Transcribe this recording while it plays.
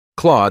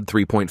Claude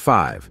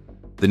 3.5,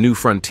 the new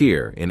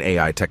frontier in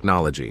AI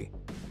technology.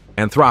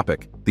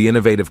 Anthropic, the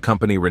innovative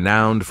company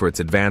renowned for its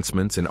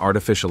advancements in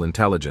artificial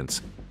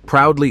intelligence,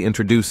 proudly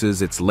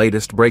introduces its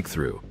latest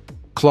breakthrough,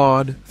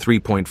 Claude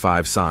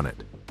 3.5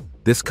 Sonnet.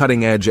 This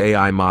cutting-edge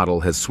AI model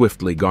has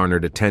swiftly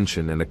garnered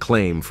attention and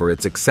acclaim for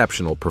its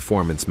exceptional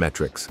performance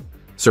metrics,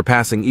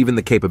 surpassing even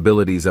the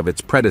capabilities of its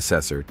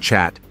predecessor,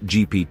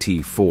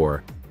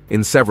 ChatGPT-4,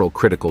 in several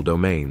critical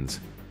domains.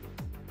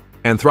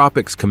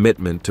 Anthropic's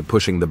commitment to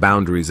pushing the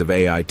boundaries of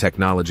AI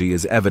technology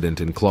is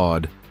evident in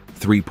Claude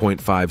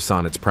 3.5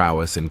 Sonnet's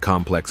prowess in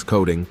complex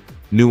coding,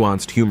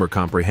 nuanced humor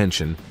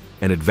comprehension,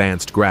 and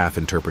advanced graph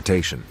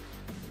interpretation.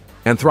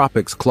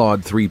 Anthropic's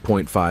Claude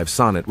 3.5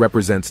 Sonnet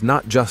represents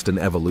not just an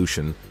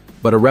evolution,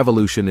 but a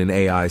revolution in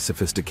AI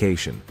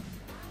sophistication.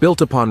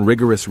 Built upon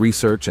rigorous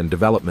research and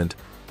development,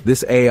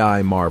 this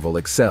AI marvel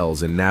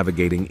excels in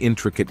navigating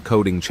intricate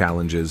coding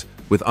challenges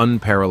with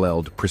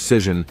unparalleled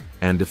precision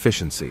and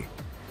efficiency.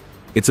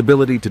 Its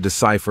ability to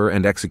decipher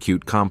and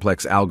execute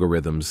complex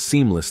algorithms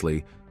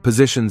seamlessly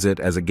positions it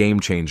as a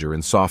game-changer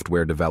in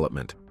software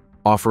development,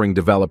 offering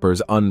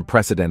developers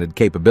unprecedented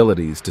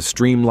capabilities to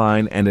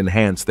streamline and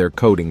enhance their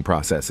coding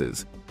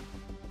processes.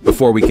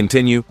 Before we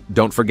continue,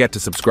 don't forget to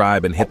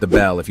subscribe and hit the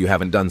bell if you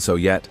haven't done so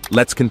yet.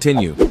 Let's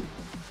continue.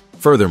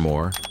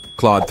 Furthermore,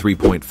 Claude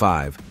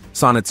 3.5,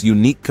 Sonnet's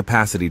unique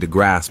capacity to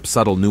grasp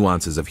subtle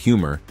nuances of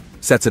humor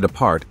sets it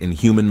apart in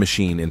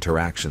human-machine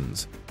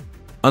interactions.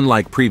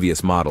 Unlike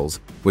previous models,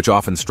 which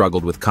often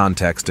struggled with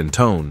context and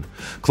tone,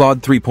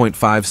 Claude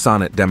 3.5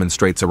 Sonnet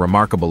demonstrates a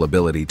remarkable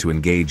ability to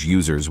engage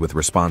users with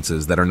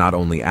responses that are not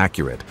only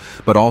accurate,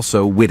 but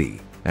also witty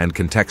and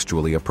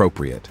contextually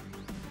appropriate.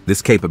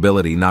 This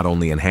capability not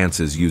only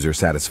enhances user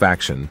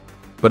satisfaction,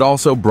 but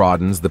also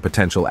broadens the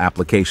potential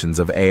applications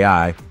of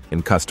AI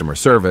in customer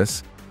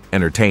service,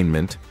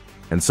 entertainment,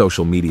 and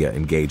social media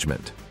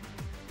engagement.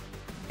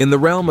 In the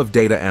realm of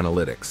data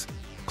analytics,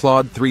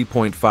 Claude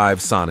 3.5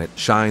 Sonnet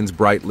shines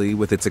brightly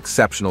with its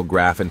exceptional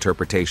graph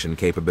interpretation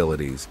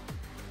capabilities.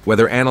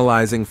 Whether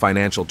analyzing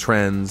financial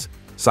trends,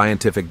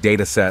 scientific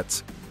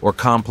datasets, or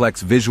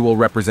complex visual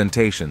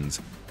representations,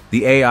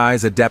 the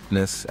AI's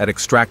adeptness at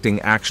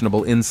extracting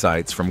actionable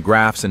insights from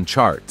graphs and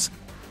charts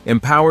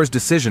empowers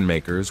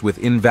decision-makers with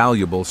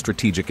invaluable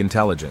strategic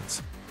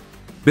intelligence.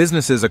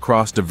 Businesses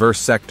across diverse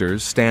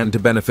sectors stand to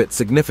benefit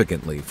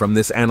significantly from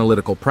this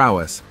analytical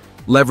prowess,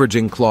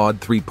 leveraging Claude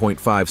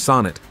 3.5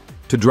 Sonnet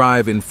to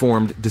drive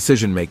informed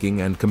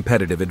decision-making and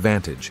competitive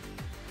advantage.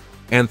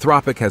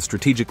 Anthropic has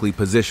strategically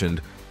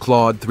positioned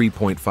Claude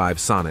 3.5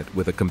 Sonnet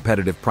with a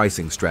competitive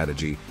pricing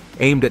strategy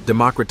aimed at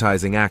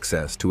democratizing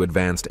access to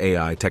advanced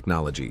AI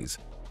technologies.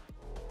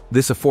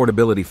 This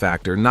affordability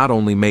factor not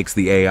only makes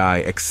the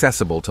AI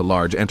accessible to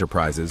large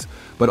enterprises,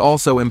 but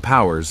also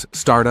empowers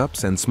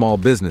startups and small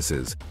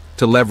businesses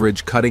to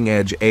leverage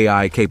cutting-edge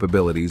AI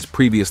capabilities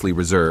previously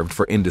reserved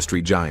for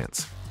industry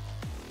giants.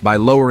 By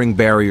lowering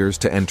barriers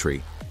to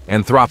entry,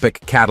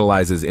 Anthropic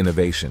catalyzes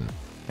innovation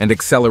and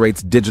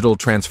accelerates digital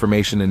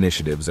transformation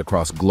initiatives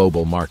across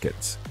global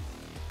markets.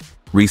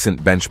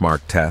 Recent benchmark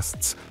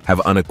tests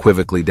have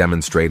unequivocally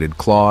demonstrated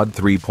Claude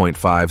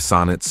 3.5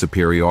 Sonnet's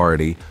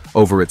superiority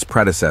over its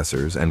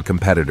predecessors and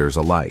competitors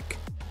alike.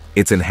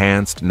 Its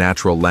enhanced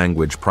natural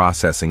language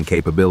processing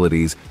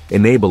capabilities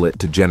enable it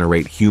to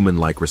generate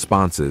human-like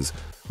responses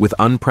with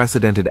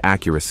unprecedented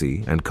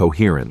accuracy and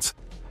coherence,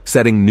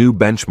 setting new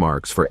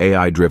benchmarks for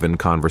AI-driven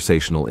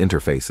conversational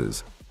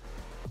interfaces.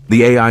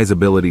 The AI's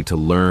ability to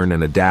learn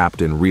and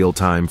adapt in real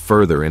time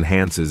further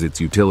enhances its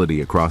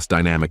utility across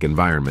dynamic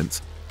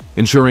environments,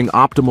 ensuring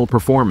optimal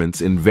performance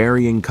in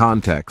varying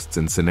contexts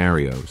and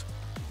scenarios.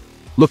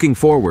 Looking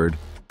forward,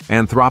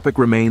 Anthropic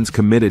remains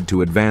committed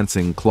to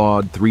advancing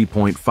Claude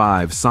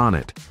 3.5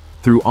 Sonnet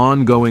through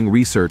ongoing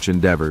research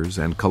endeavors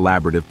and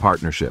collaborative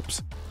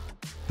partnerships.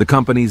 The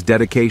company's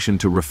dedication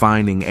to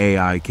refining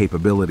AI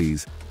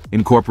capabilities,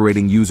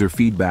 incorporating user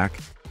feedback,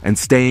 and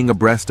staying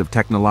abreast of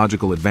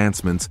technological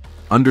advancements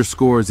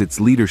underscores its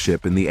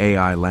leadership in the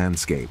AI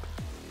landscape.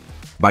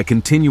 By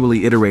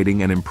continually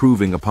iterating and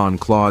improving upon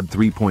Claude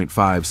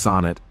 3.5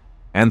 Sonnet,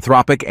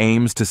 Anthropic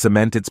aims to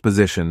cement its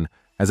position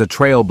as a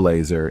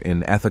trailblazer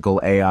in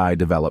ethical AI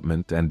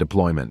development and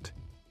deployment.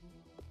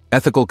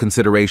 Ethical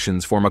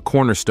considerations form a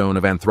cornerstone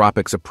of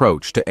Anthropic's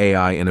approach to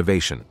AI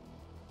innovation.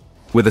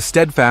 With a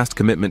steadfast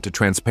commitment to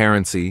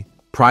transparency,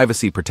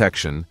 privacy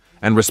protection,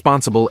 and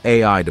responsible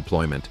AI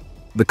deployment,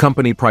 the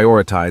company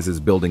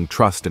prioritizes building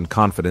trust and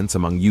confidence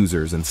among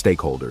users and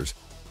stakeholders.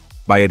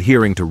 By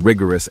adhering to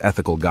rigorous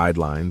ethical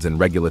guidelines and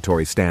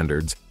regulatory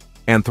standards,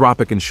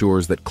 Anthropic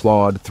ensures that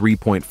Claude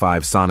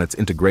 3.5 Sonnet's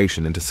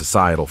integration into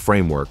societal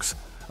frameworks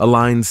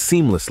aligns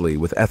seamlessly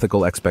with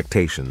ethical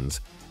expectations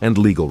and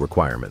legal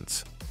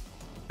requirements.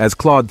 As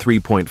Claude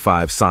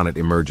 3.5 Sonnet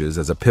emerges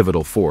as a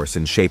pivotal force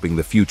in shaping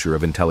the future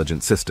of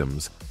intelligent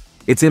systems,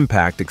 its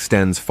impact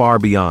extends far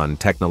beyond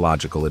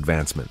technological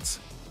advancements.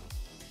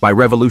 By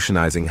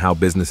revolutionizing how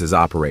businesses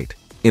operate,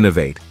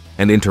 innovate,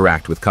 and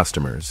interact with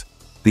customers,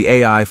 the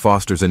AI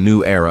fosters a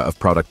new era of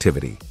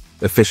productivity,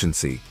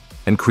 efficiency,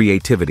 and and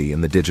creativity in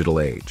the digital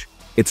age.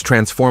 Its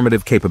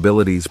transformative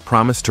capabilities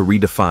promise to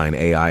redefine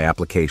AI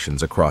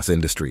applications across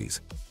industries,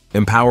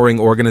 empowering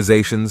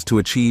organizations to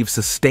achieve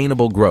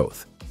sustainable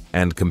growth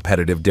and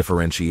competitive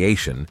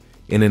differentiation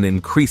in an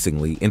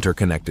increasingly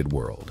interconnected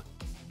world.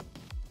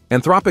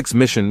 Anthropic's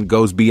mission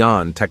goes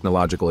beyond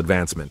technological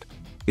advancement.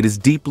 It is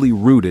deeply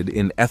rooted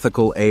in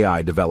ethical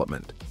AI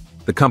development.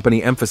 The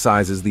company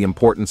emphasizes the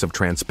importance of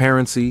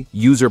transparency,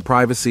 user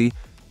privacy,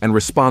 and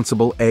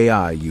responsible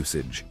AI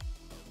usage.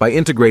 By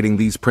integrating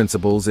these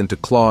principles into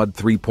Claude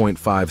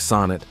 3.5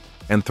 Sonnet,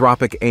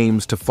 Anthropic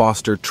aims to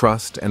foster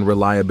trust and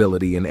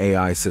reliability in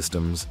AI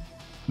systems.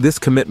 This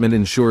commitment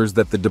ensures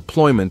that the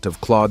deployment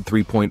of Claude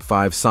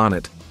 3.5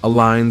 Sonnet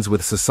aligns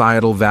with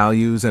societal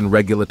values and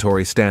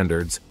regulatory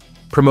standards,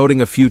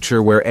 promoting a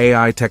future where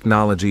AI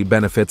technology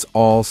benefits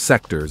all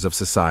sectors of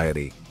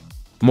society.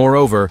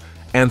 Moreover,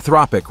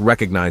 Anthropic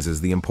recognizes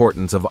the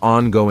importance of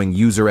ongoing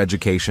user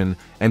education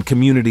and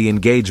community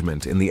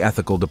engagement in the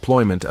ethical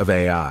deployment of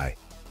AI.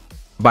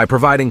 By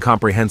providing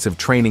comprehensive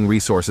training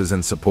resources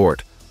and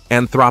support,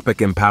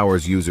 Anthropic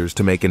empowers users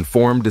to make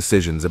informed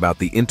decisions about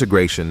the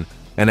integration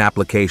and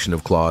application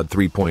of Claude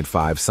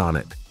 3.5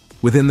 Sonnet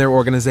within their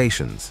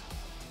organizations.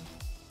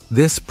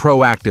 This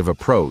proactive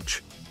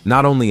approach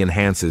not only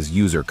enhances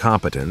user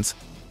competence,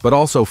 but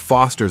also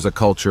fosters a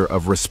culture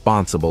of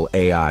responsible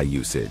AI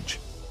usage.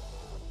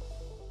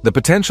 The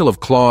potential of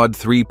Claude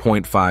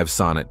 3.5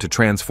 Sonnet to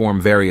transform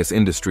various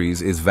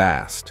industries is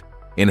vast.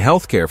 In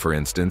healthcare, for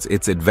instance,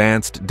 its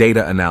advanced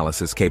data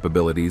analysis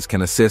capabilities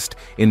can assist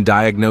in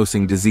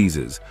diagnosing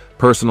diseases,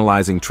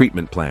 personalizing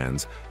treatment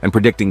plans, and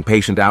predicting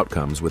patient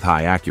outcomes with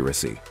high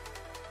accuracy.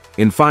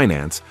 In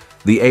finance,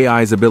 the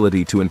AI's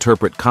ability to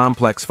interpret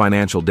complex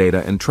financial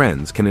data and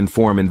trends can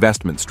inform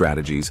investment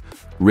strategies,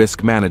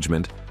 risk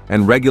management,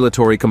 and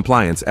regulatory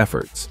compliance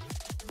efforts.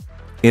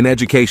 In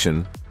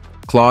education,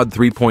 Claude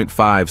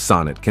 3.5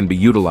 Sonnet can be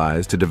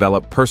utilized to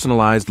develop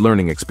personalized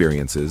learning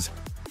experiences,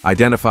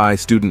 identify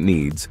student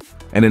needs,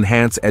 and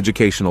enhance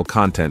educational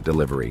content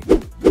delivery.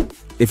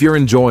 If you're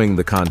enjoying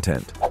the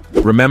content,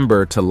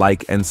 remember to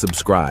like and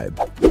subscribe.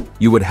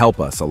 You would help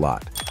us a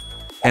lot.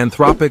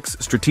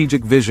 Anthropic's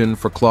strategic vision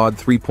for Claude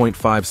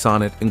 3.5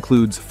 Sonnet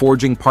includes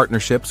forging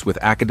partnerships with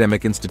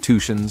academic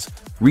institutions,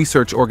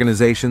 research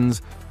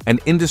organizations, and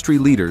industry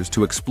leaders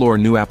to explore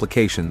new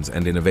applications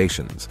and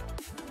innovations.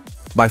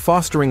 By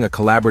fostering a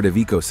collaborative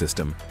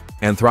ecosystem,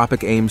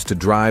 Anthropic aims to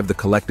drive the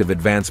collective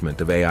advancement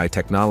of AI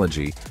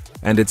technology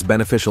and its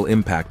beneficial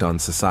impact on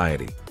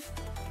society.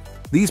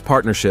 These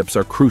partnerships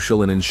are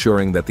crucial in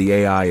ensuring that the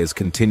AI is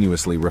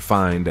continuously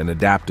refined and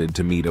adapted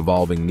to meet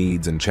evolving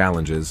needs and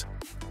challenges.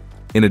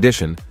 In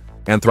addition,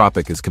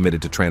 Anthropic is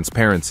committed to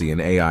transparency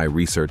in AI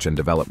research and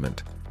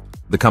development.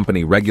 The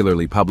company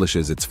regularly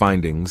publishes its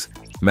findings,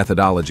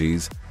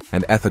 methodologies,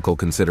 and ethical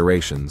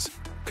considerations,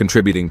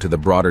 contributing to the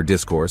broader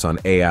discourse on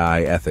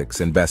AI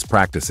ethics and best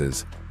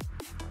practices.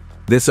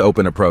 This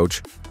open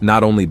approach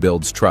not only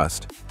builds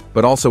trust,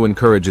 but also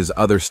encourages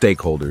other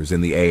stakeholders in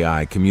the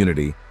AI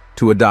community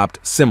to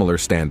adopt similar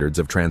standards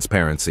of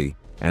transparency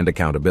and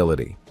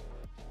accountability.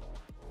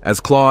 As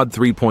Claude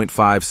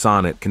 3.5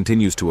 Sonnet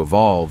continues to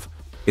evolve,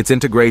 its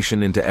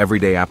integration into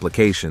everyday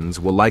applications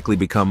will likely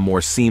become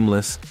more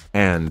seamless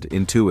and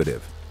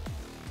intuitive.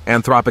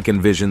 Anthropic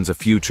envisions a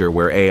future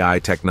where AI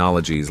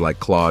technologies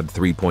like Claude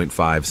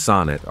 3.5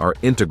 Sonnet are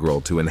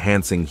integral to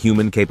enhancing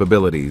human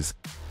capabilities,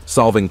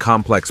 solving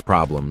complex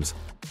problems,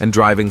 and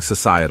driving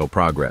societal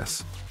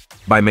progress.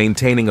 By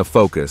maintaining a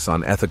focus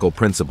on ethical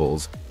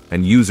principles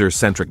and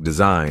user-centric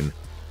design,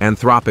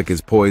 Anthropic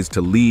is poised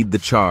to lead the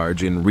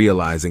charge in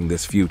realizing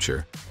this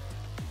future.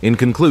 In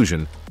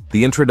conclusion,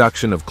 the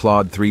introduction of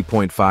Claude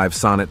 3.5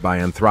 Sonnet by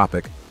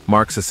Anthropic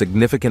marks a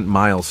significant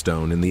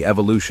milestone in the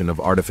evolution of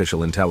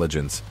artificial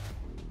intelligence.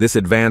 This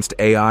advanced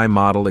AI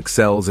model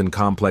excels in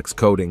complex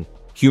coding,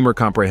 humor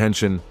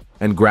comprehension,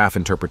 and graph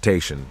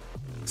interpretation,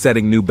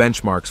 setting new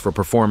benchmarks for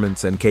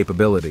performance and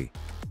capability.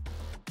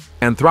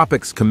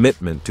 Anthropic's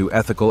commitment to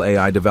ethical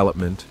AI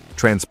development,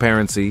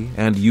 transparency,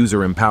 and user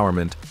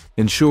empowerment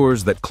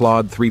ensures that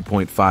Claude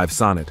 3.5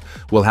 Sonnet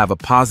will have a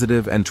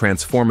positive and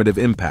transformative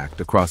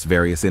impact across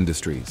various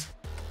industries.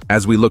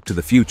 As we look to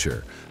the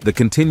future, the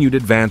continued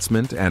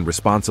advancement and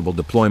responsible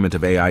deployment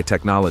of AI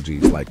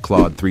technologies like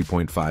Claude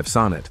 3.5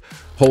 Sonnet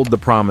hold the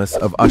promise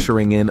of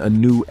ushering in a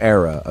new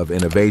era of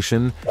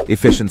innovation,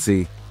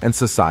 efficiency, and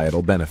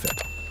societal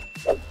benefit.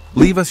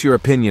 Leave us your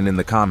opinion in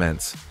the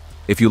comments.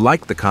 If you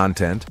like the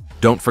content,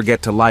 don't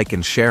forget to like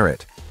and share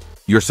it.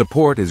 Your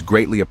support is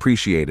greatly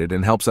appreciated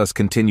and helps us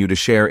continue to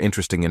share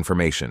interesting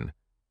information.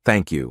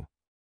 Thank you.